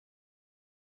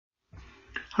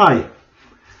Hi,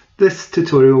 this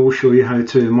tutorial will show you how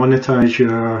to monetize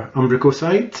your Umbraco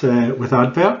site with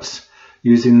adverts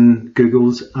using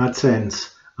Google's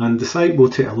AdSense, and the site we'll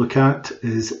take a look at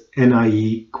is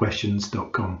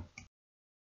niequestions.com.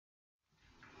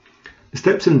 The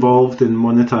steps involved in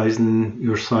monetizing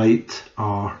your site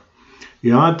are: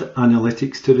 you add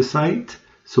analytics to the site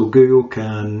so Google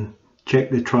can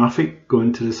check the traffic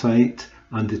going to the site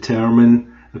and determine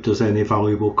if there's any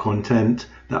valuable content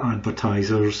that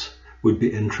advertisers would be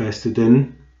interested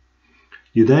in.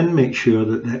 You then make sure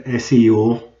that the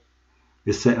SEO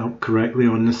is set up correctly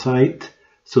on the site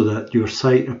so that your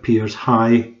site appears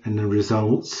high in the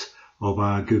results of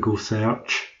a Google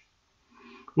search.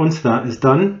 Once that is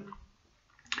done,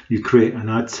 you create an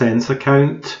AdSense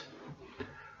account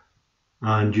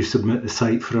and you submit the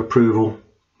site for approval.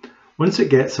 Once it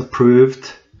gets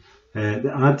approved,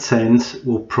 the AdSense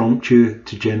will prompt you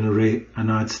to generate an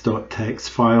ads.txt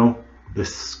file.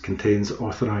 This contains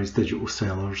authorized digital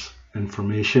sellers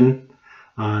information,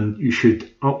 and you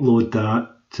should upload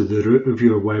that to the root of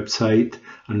your website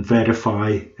and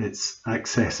verify it's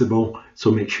accessible.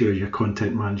 So make sure your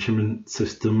content management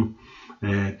system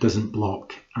doesn't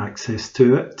block access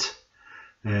to it.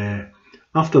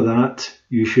 After that,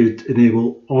 you should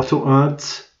enable auto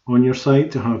ads on your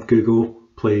site to have Google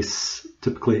place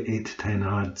typically 8 to 10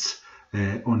 ads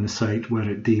on the site where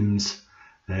it deems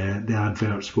the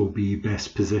adverts will be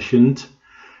best positioned.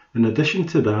 In addition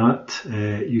to that,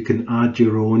 you can add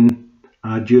your own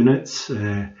ad units,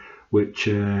 which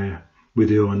we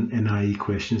do on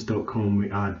niequestions.com. We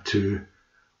add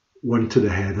one to the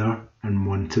header and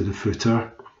one to the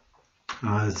footer,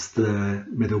 as the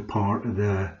middle part of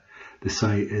the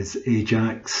site is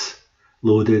Ajax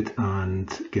loaded and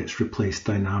gets replaced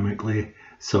dynamically,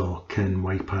 so can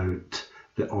wipe out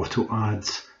the auto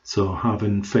ads. So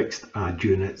having fixed ad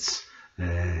units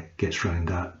gets around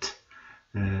that.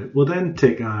 We'll then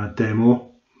take a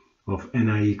demo of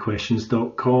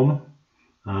niequestions.com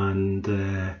and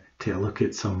take a look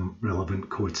at some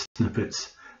relevant code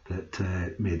snippets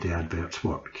that made the adverts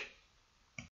work.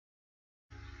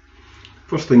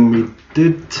 First thing we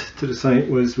did to the site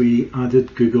was we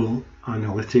added Google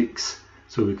Analytics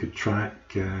so we could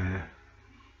track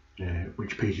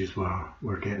which pages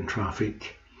were getting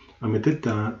traffic, and we did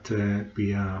that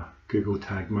via Google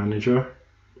Tag Manager.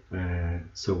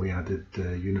 So we added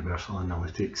Universal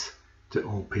Analytics to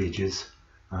all pages,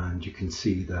 and you can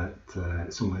see that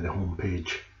it's only the home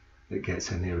page that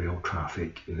gets any real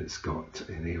traffic and it's got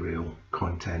any real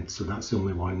content, so that's the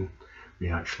only one we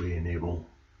actually enable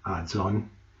ads on.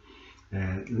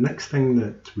 The next thing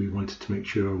that we wanted to make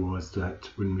sure was that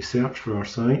when we search for our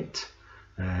site,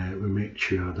 we make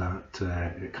sure that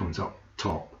it comes up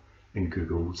top in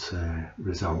Google's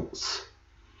results.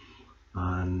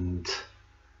 And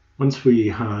once we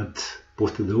had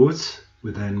both of those,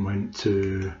 we then went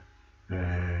to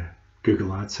Google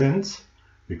AdSense.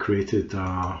 We created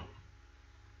an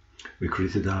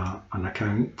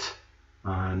account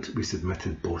and we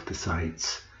submitted both the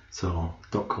sites. So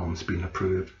 .com's been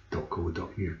approved,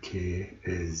 .co.uk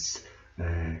is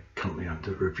currently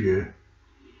under review.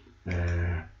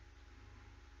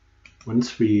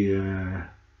 Once we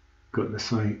got the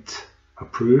site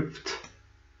approved,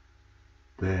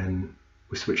 then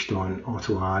we switched on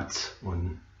auto ads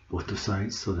on both the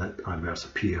sites so that adverts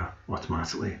appear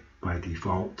automatically by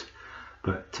default.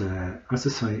 But as the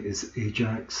site is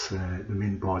Ajax, the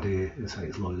main body of the site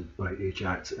is loaded by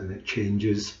Ajax, and it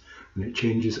changes. When it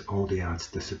changes, all the ads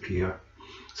disappear.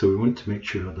 So we want to make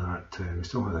sure that we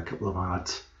still have a couple of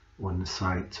ads on the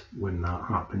site when that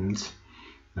happens.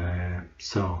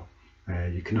 So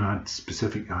you can add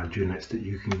specific ad units that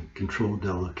you can control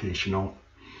the location of.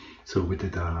 So we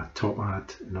did a top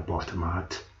ad and a bottom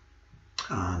ad,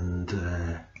 and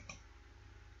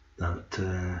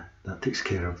that takes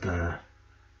care of the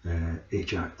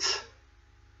Ajax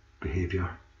behavior.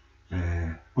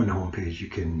 On the home page you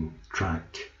can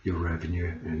track your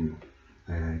revenue, and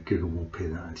Google will pay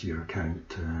that into your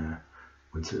account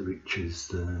once it reaches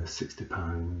the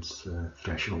 £60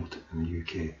 threshold in the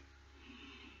UK.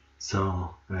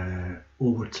 So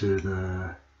over to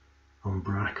the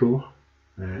Umbraco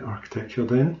architecture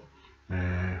then.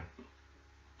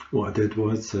 What I did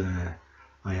was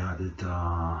I added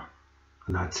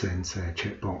an AdSense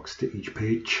checkbox to each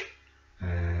page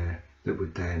that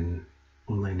would then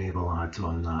only enable ads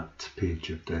on that page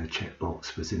if the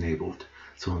checkbox was enabled.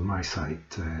 So on my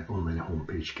site, only the home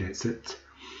page gets it.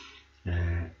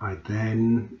 I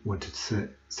then wanted to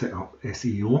set up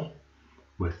SEO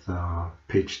with a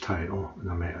page title and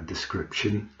a meta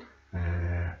description.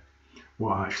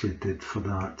 what I actually did for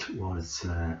that was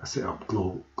I set up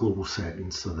global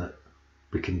settings so that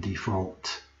we can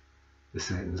default the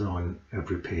settings on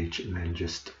every page and then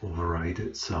just override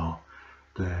it. So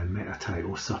the meta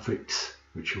title suffix,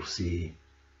 which you'll see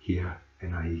here,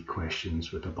 NIE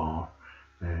questions with a bar,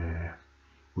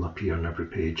 will appear on every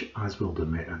page, as will the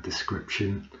meta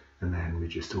description, and then we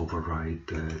just override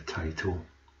the title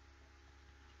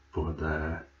for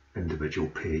the individual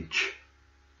page.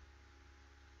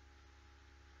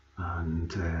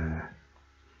 And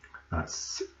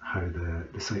that's how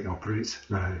the site operates.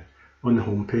 Now on the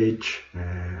home page,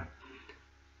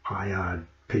 I add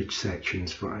page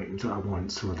sections for items that I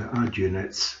want. So the add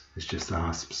units is just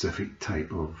a specific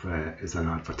type of is an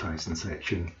advertising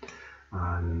section,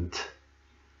 and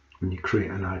when you create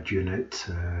an ad unit,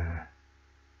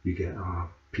 you get a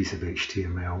piece of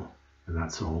HTML, and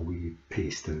that's all we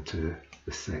paste into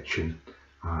the section,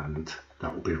 and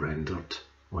that will be rendered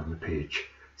on the page.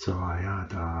 So I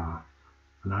add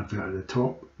an advert at the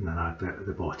top and an advert at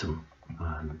the bottom,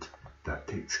 and that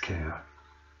takes care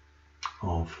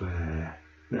of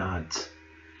the ads.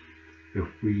 If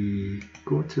we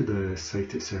go to the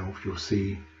site itself, you'll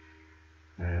see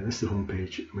this is the home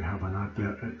page. We have an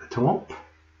advert at the top,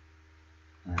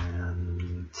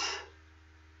 and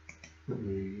let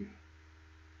me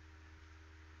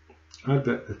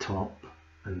advert at the top,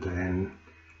 and then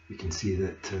you can see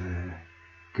that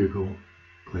Google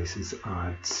places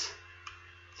ads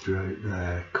throughout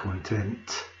the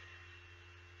content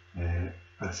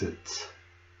as it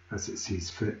sees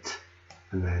fit.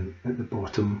 And then at the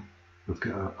bottom we've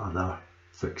got our other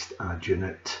fixed ad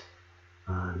unit,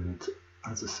 and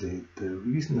as I say, the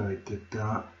reason I did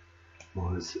that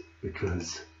was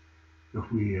because if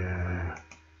we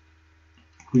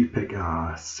pick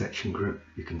a section group,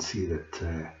 you can see that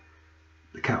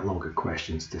the catalogue of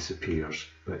questions disappears,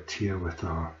 but here with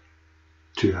our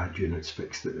two ad units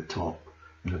fixed at the top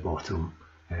and the bottom,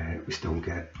 we still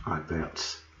get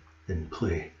adverts in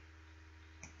play.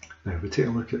 Now if we take a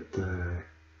look at the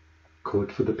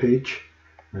code for the page,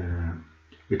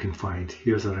 we can find,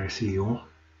 here's our SEO.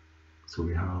 So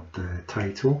we have the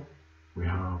title, we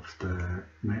have the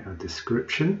meta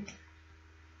description,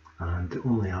 and the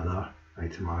only other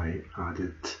item I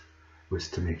added was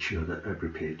to make sure that every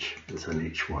page is an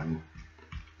H1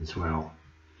 as well.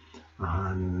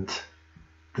 And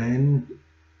then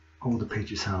all the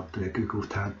pages have the Google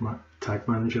Tag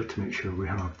Manager to make sure we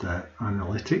have the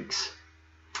analytics.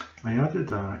 I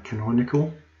added a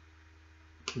canonical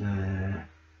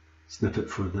snippet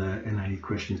for the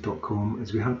niequestions.com,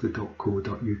 as we have the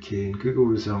 .co.uk, and Google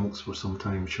results were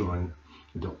sometimes showing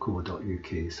the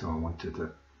 .co.uk, so I wanted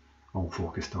it all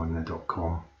focused on the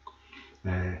 .com.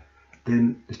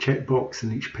 Then the checkbox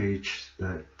in each page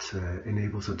that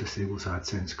enables or disables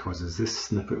AdSense causes this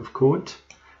snippet of code,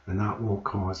 and that will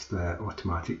cause the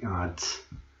automatic ads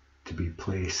to be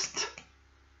placed.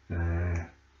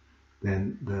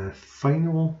 Then the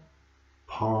final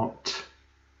part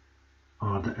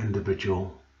are the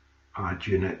individual ad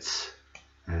units,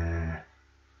 and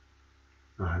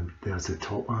there's a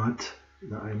top ad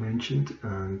that I mentioned,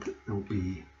 and there'll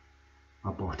be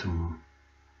a bottom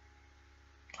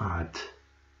ad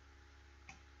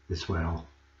as well,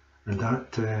 and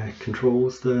that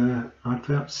controls the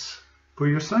adverts for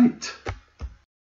your site.